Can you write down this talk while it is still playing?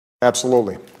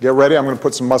Absolutely. Get ready. I'm going to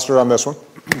put some mustard on this one.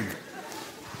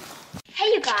 Hey,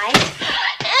 you guys.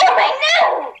 Oh, my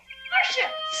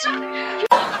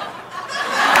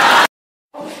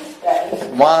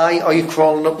nose! Why are you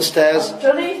crawling up the stairs? I've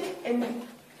done it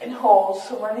in halls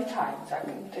so many times I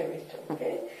can do it,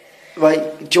 okay?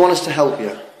 Right, do you want us to help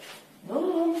you?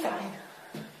 No, I'm fine.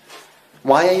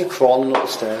 Why are you crawling up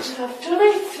the stairs? I've done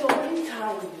it so many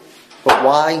times. But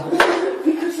why?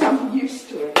 Because I'm used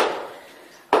to it.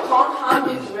 I can't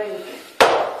handle drink.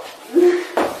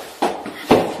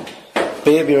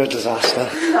 Babe, you're a disaster.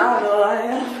 I know I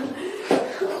am.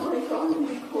 Oh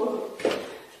my god,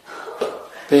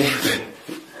 Babe,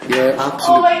 you're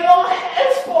absolute... oh my god, my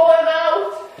head's falling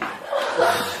out.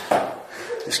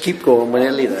 Just keep going, we're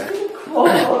nearly there.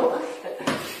 Oh.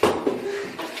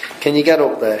 Can you get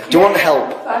up there? Do you want help?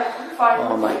 I'm fine.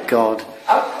 Oh my god.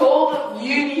 I've called up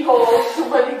uni hall so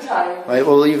many times. Right,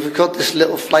 well you've got this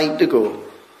little flight to go.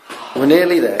 We're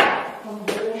nearly there.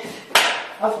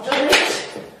 I've done it.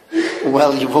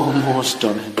 Well, you've almost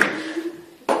done it.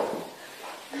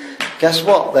 Guess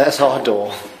what? There's our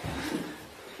door.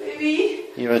 Baby.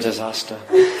 You're a disaster.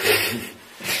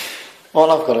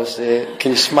 All I've got to say,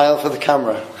 can you smile for the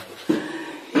camera?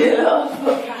 Yeah,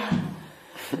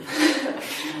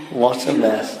 What a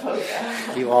mess.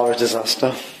 You are a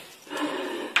disaster.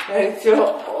 It's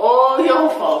all your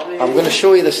fault, baby. I'm going to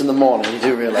show you this in the morning, you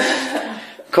do realise.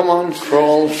 Come on,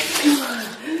 crawl.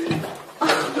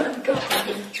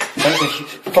 Like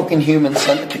a fucking human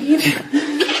centipede.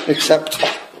 Except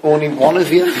only one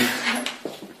of you.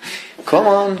 Come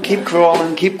on, keep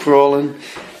crawling, keep crawling.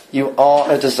 You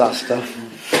are a disaster.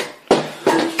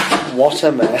 What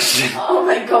a mess. Oh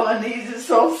my god, my knees are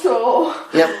so sore.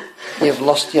 Yep, you've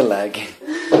lost your leg.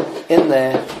 In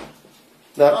there.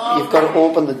 You've got to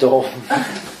open the door.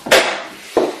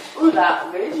 Oh,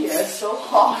 that video is so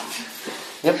hot.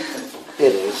 Yep,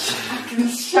 it is. I can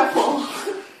shuffle.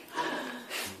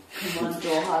 Come on,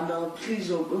 door handle,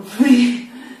 please open for me.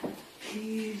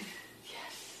 Please.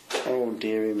 Yes. Oh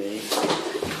dearie me.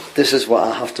 This is what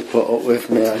I have to put up with,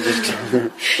 me. I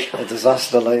just a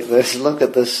disaster like this. Look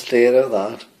at the state of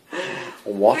that.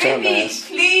 What a mess.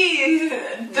 Please,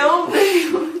 don't be.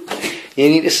 You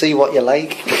need to see what you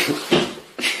like.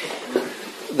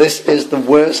 This is the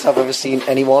worst I've ever seen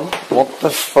anyone. What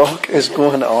the fuck is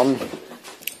going on?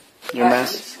 You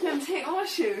mess. I'm just going to take my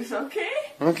shoes, okay?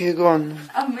 Okay, go on.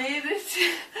 I made it.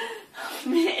 I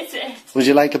made it. Would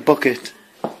you like a bucket?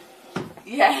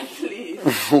 Yeah, please.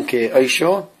 Okay, are you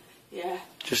sure? Yeah.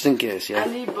 Just in case, yeah. I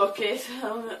need a bucket.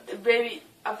 Baby,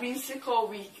 I've been sick all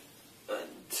week.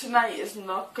 Tonight is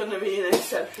not going to be an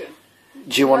exception.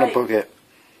 Do you want a bucket?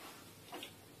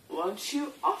 Want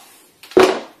you off?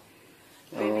 Baby,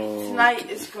 Oh. tonight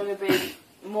is going to be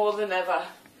more than ever.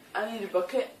 I need a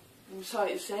bucket. I'm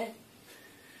sorry to say.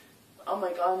 Oh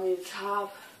my god, I need a tab.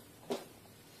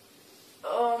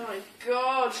 Oh my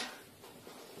god.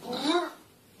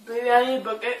 Baby, I need a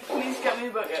bucket. Please get me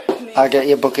a bucket, please. I'll get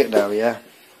you a bucket now, yeah?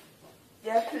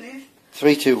 Yeah, please.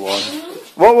 3, 2, 1.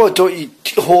 Whoa, don't you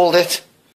hold it.